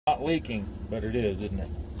Not leaking, but it is, isn't it?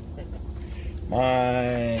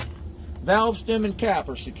 My valve stem and cap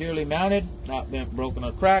are securely mounted, not bent, broken,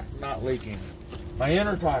 or cracked, not leaking. My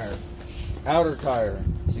inner tire, outer tire,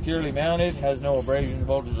 securely mounted, has no abrasions,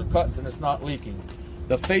 bulges, or cuts, and it's not leaking.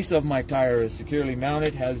 The face of my tire is securely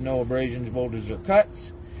mounted, has no abrasions, bulges, or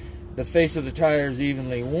cuts. The face of the tire is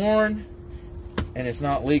evenly worn, and it's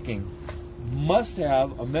not leaking. Must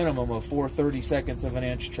have a minimum of 4/32 of an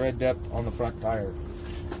inch tread depth on the front tire.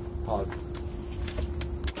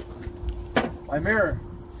 My mirror,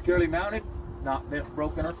 securely mounted, not bent,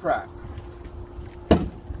 broken, or cracked.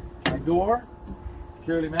 My door,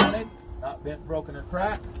 securely mounted, not bent, broken, or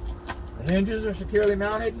cracked. The hinges are securely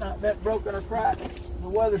mounted, not bent, broken, or cracked. The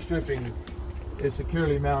weather stripping is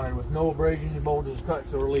securely mounted with no abrasions, bulges,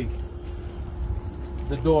 cuts, or leak.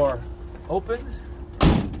 The door opens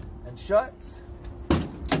and shuts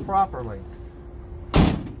properly.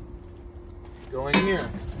 Going here.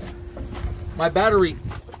 My battery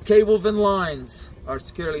cables and lines are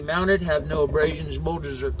securely mounted, have no abrasions,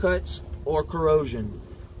 bulges, or cuts, or corrosion.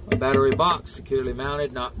 My battery box securely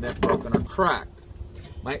mounted, not bent, broken, or cracked.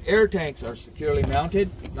 My air tanks are securely mounted,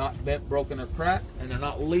 not bent, broken, or cracked, and they're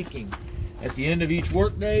not leaking. At the end of each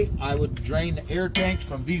workday, I would drain the air tanks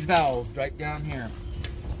from these valves right down here.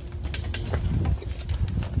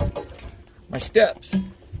 My steps,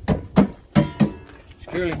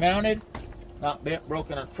 securely mounted, not bent,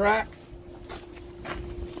 broken, or cracked,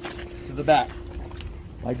 to the back.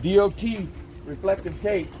 My DOT reflective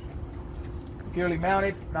tape, securely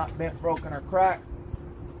mounted, not bent, broken, or cracked,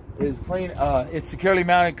 is clean. It's securely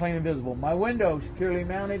mounted, clean and visible. My window, securely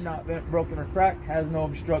mounted, not bent, broken, or cracked, has no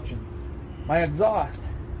obstruction. My exhaust,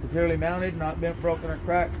 securely mounted, not bent, broken, or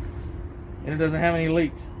cracked, and it doesn't have any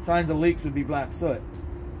leaks. Signs of leaks would be black soot.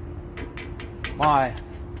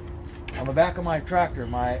 On the back of my tractor,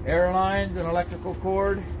 my air lines and electrical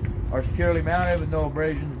cord are securely mounted with no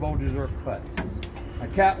abrasions, bulges, or cuts. My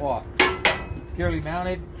catwalk, securely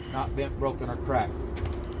mounted, not bent, broken, or cracked.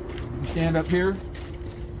 You stand up here.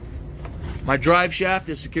 My drive shaft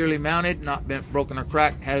is securely mounted, not bent, broken, or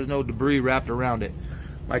cracked, has no debris wrapped around it.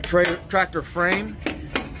 My tractor frame,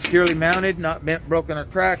 securely mounted, not bent, broken, or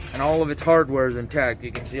cracked, and all of its hardware is intact.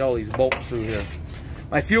 You can see all these bolts through here.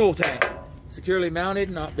 My fuel tank, securely mounted,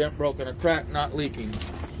 not bent, broken, or cracked, not leaking.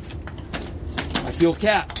 My fuel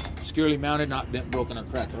cap, securely mounted, not bent, broken, or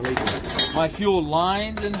cracked, or leaking. My fuel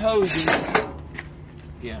lines and hoses,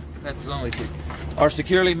 yeah, that's the only two, are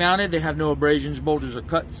securely mounted. They have no abrasions, bulges, or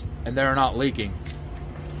cuts, and they're not leaking.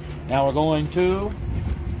 Now we're going to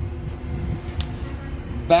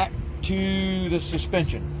back to the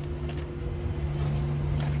suspension.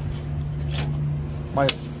 My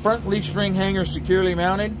front leaf spring hanger securely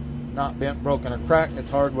mounted, not bent, broken, or cracked. Its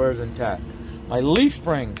hardware is intact. My leaf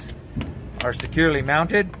springs are securely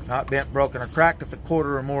mounted, not bent, broken, or cracked. If a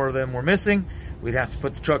quarter or more of them were missing, we'd have to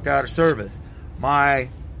put the truck out of service. My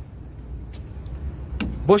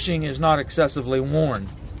bushing is not excessively worn.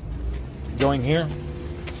 Going here.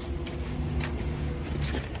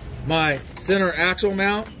 My center axle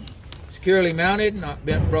mount, securely mounted, not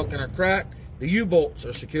bent, broken, or cracked. The U-bolts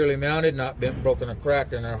are securely mounted, not bent, broken, or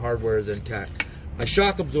cracked, and their hardware is intact. My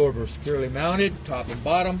shock absorber is securely mounted, top and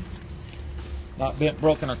bottom, not bent,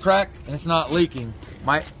 broken, or cracked, and it's not leaking.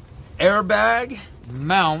 My airbag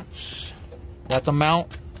mounts, that's a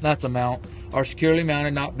mount, are securely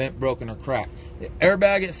mounted, not bent, broken, or cracked. The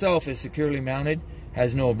airbag itself is securely mounted,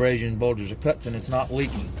 has no abrasion, bulges, or cuts, and it's not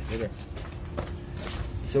leaking. Stay there.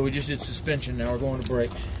 So we just did suspension, now we're going to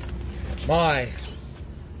brakes. My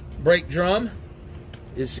brake drum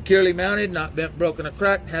is securely mounted, not bent, broken, or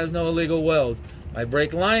cracked, has no illegal weld. My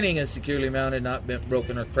brake lining is securely mounted, not bent,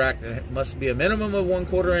 broken, or cracked. It must be a minimum of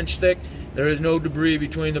 1/4 inch thick. There is no debris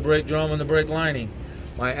between the brake drum and the brake lining.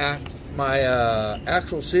 My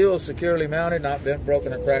axle seal is securely mounted, not bent,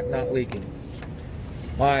 broken, or cracked, not leaking.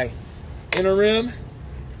 My inner rim,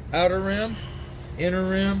 outer rim, inner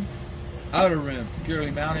rim, outer rim,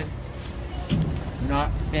 securely mounted,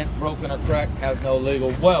 not bent, broken, or cracked, has no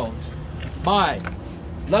legal welds. My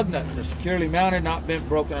lug nuts are securely mounted, not bent,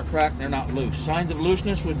 broken, or cracked, they're not loose. Signs of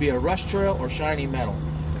looseness would be a rust trail or shiny metal.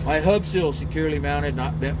 My hub seal is securely mounted,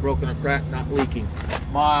 not bent, broken, or cracked, not leaking.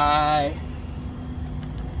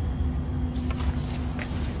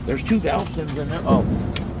 There's two valve stems in there. Oh,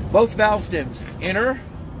 both valve stems, inner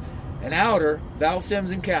and outer valve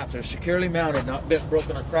stems and caps, are securely mounted, not bent,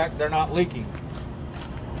 broken, or cracked, they're not leaking.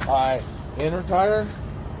 My inner tire,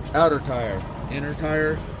 outer tire, inner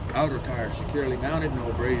tire, outer tire, securely mounted, no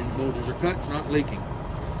abrasions, bulges, or cuts, not leaking.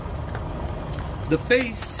 The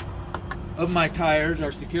face of my tires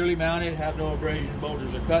are securely mounted, have no abrasions,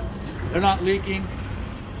 bulges, or cuts. They're not leaking.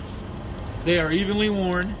 They are evenly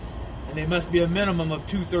worn, and they must be a minimum of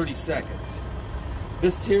 2/30 seconds.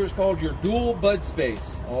 This here is called your dual bud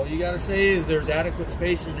space. All you gotta say is there's adequate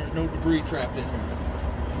space and there's no debris trapped in there.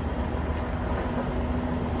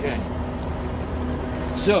 Okay.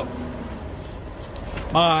 So,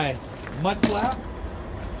 my mud flap,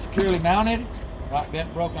 securely mounted, not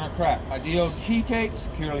bent, broken, or cracked. My DOT tape,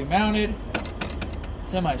 securely mounted,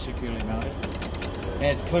 semi-securely mounted, and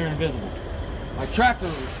it's clear and visible. My tractor,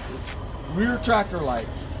 rear tractor lights,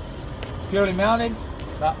 securely mounted,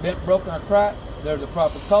 not bent, broken, or cracked. They're the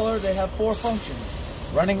proper color. They have 4 functions: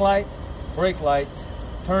 running lights, brake lights,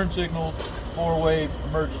 turn signals, 4-way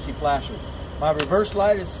emergency flasher. My reverse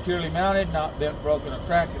light is securely mounted, not bent, broken, or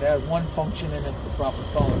cracked. It has 1 function and it's the proper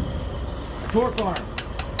color. My torque arm,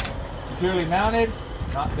 securely mounted,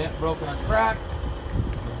 not bent, broken, or cracked.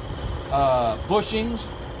 Bushings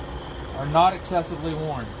are not excessively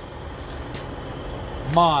worn.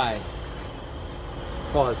 Pause.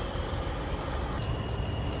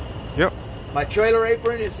 Yep. My trailer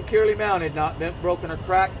apron is securely mounted, not bent, broken, or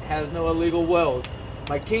cracked, has no illegal welds.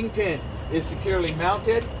 My kingpin is securely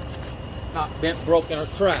mounted, not bent, broken, or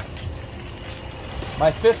cracked.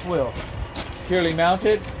 My 5th wheel, securely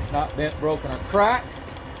mounted, not bent, broken, or cracked.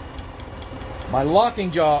 My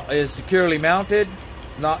locking jaw is securely mounted,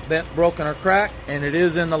 not bent, broken, or cracked, and it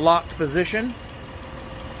is in the locked position.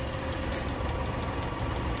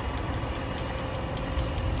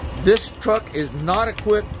 This truck is not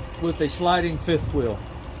equipped with a sliding 5th wheel.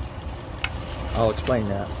 I'll explain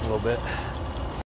that a little bit.